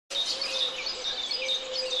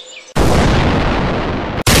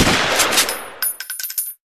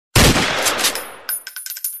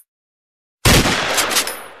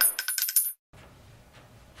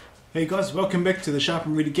Hey guys, welcome back to the Sharp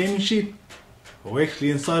and Ready Gaming Shed. We're actually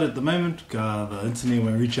inside at the moment. The internet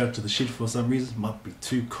won't reach out to the shed for some reason. Might be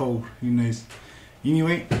too cold, who knows.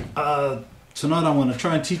 Anyway, tonight I want to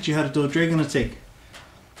try and teach you how to do a dragon attack.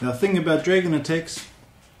 Now the thing about dragon attacks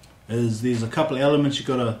is there's a couple of elements you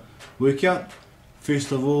got to work out.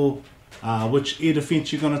 First of all, which air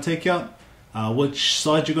defense you're going to take out, which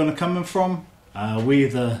side you're going to come in from, where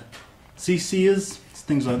the CC is,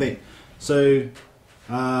 things like that. So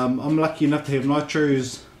I'm lucky enough to have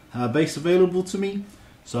Nitro's base available to me,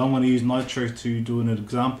 so I'm going to use Nitro to do an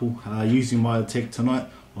example using my attack tonight,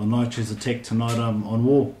 or Nitro's attack tonight on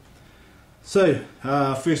war. So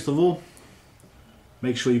first of all,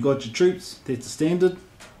 make sure you got your troops. That's the standard.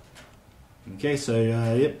 Okay, so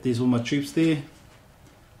yep, there's all my troops there.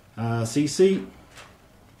 CC.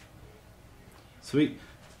 Sweet.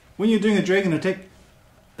 When you're doing a dragon attack,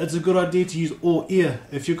 it's a good idea to use all air.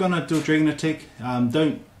 If you're going to do a dragon attack,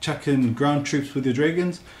 don't chuck in ground troops with your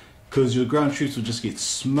dragons, because your ground troops will just get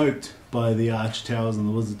smoked by the arch towers and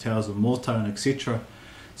the wizard towers and mortar and etc.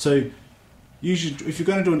 So if you're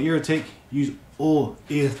going to do an air attack, use all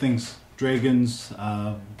air things, dragons,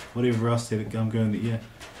 whatever else that I'm going in the air,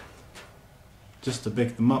 just to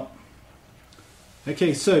back them up.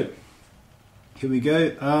 Okay, so here we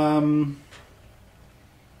go.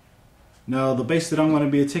 Now the base that I'm going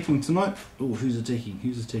to be attacking tonight. Oh, who's attacking?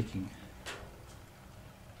 Who's attacking?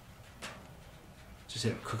 Just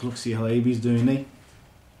have a quick look, see how AB's doing there.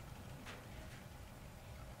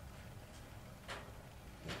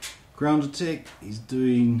 Ground attack. He's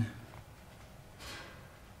doing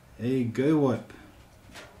a go wipe.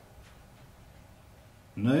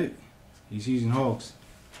 No, he's using hogs.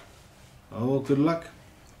 Oh, good luck.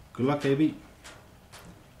 Good luck, AB.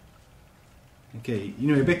 Okay,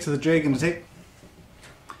 back to the dragon attack.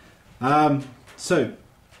 So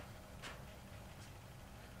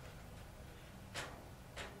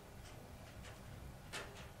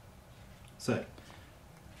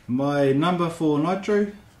my number for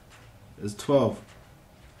Nitro is 12.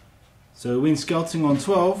 So when scouting on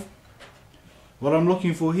 12, what I'm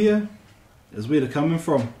looking for here is where they're coming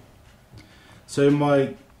from. So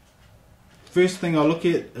my first thing I look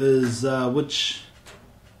at is which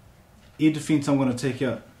air defense I'm going to take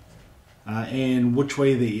out, and which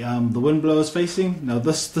way the wind blower is facing. Now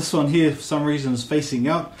this one here for some reason is facing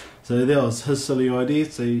out, so that was his silly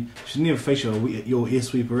idea. So you should never face your air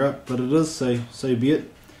sweeper out, but it is, so be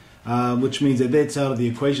it. Which means that that's out of the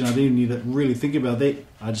equation. I don't even need to really think about that.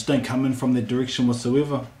 I just don't come in from that direction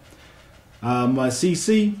whatsoever. My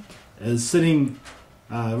CC is sitting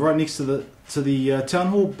right next to the town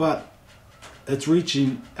hall, but it's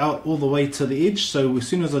reaching out all the way to the edge, so as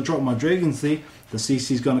soon as I drop my dragons there, the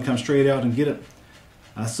CC is going to come straight out and get it.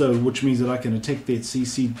 Which means that I can attack that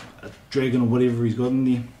CC dragon or whatever he's got in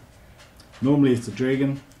there. Normally it's a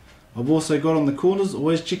dragon. I've also got on the corners,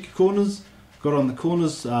 always check your corners, got on the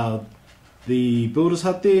corners the builder's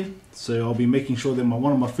hut there, so I'll be making sure that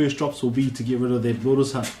one of my first drops will be to get rid of that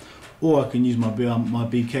builder's hut, or I can use my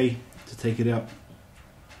BK to take it out.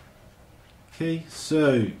 Okay,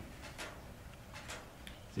 so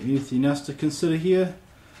is there anything else to consider here?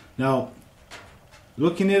 Now,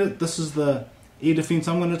 looking at it, this is the air defense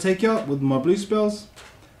I'm going to take out with my blue spells.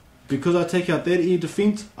 Because I take out that air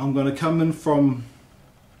defense, I'm going to come in from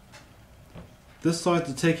this side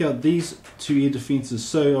to take out these two air defenses.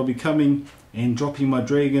 So I'll be coming and dropping my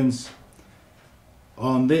dragons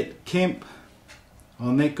on that camp,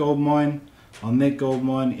 on that gold mine, on that gold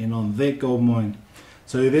mine, and on that gold mine.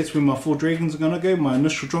 So that's where my 4 dragons are going to go. My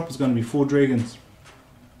initial drop is going to be 4 dragons.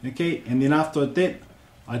 Okay, and then after that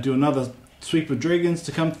I do another sweep of dragons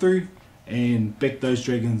to come through and back those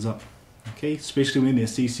dragons up. Okay, especially when their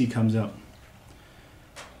CC comes out.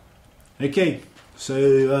 Okay,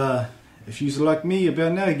 so if you're like me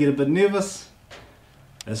about now, you get a bit nervous.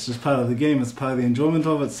 That's just part of the game, it's part of the enjoyment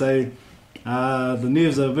of it. So the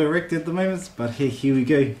nerves are a bit wrecked at the moment, but hey, here we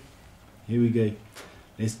go. Here we go.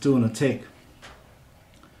 Let's do an attack.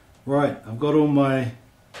 Right, I've got all my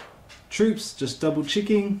troops, just double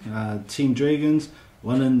checking. 10 dragons,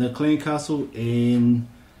 1 in the clan castle, and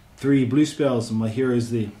 3 blue spells, and my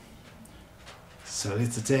heroes there. So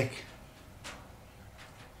let's attack.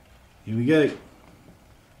 Here we go.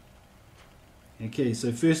 Okay,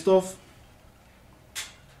 so first off,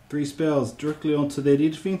 3 spells directly onto that air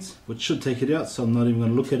defense, which should take it out, so I'm not even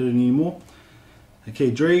going to look at it anymore.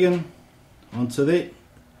 Okay, dragon onto that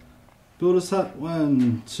builder's hut.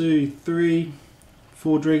 1, 2, 3,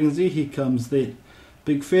 4 dragons there. Here comes that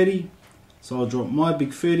big fatty, so I'll drop my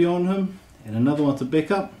big fatty on him and another one to back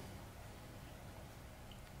up.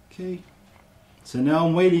 Okay, so now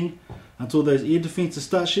I'm waiting until those air defenses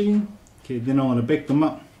start shooting. Okay, then I want to back them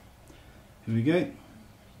up. Here we go.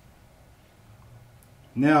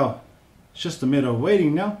 Now it's just a matter of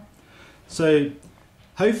waiting now. So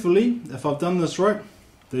hopefully, if I've done this right,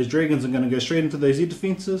 those dragons are going to go straight into those air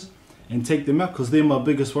defenses and take them out, because they're my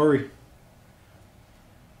biggest worry.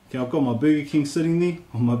 Okay, I've got my Burger King sitting there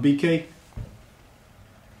on my BK.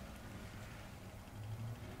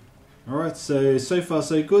 Alright, so far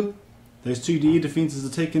so good. Those two air defenses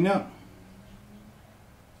are taken out.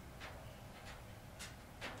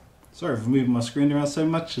 Sorry for moving my screen around so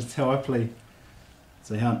much, it's how I play.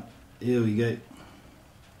 So here we go.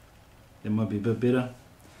 That might be a bit better.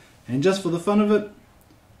 And just for the fun of it,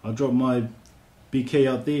 I'll drop my BK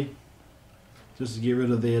out there, just to get rid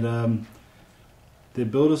of that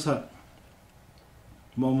builder's hut.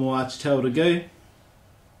 One more arch tower to go.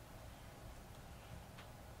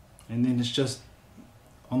 And then it's just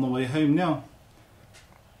on the way home now.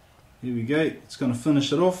 Here we go, it's going to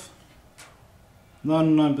finish it off.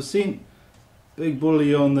 99%. Big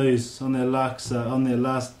bully on those, on their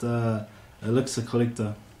last elixir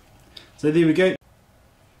collector. So there we go.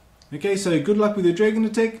 Okay, so good luck with your dragon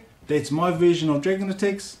attack. That's my version of dragon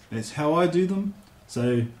attacks. That's how I do them.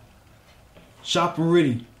 So sharp and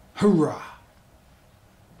ready. Hurrah!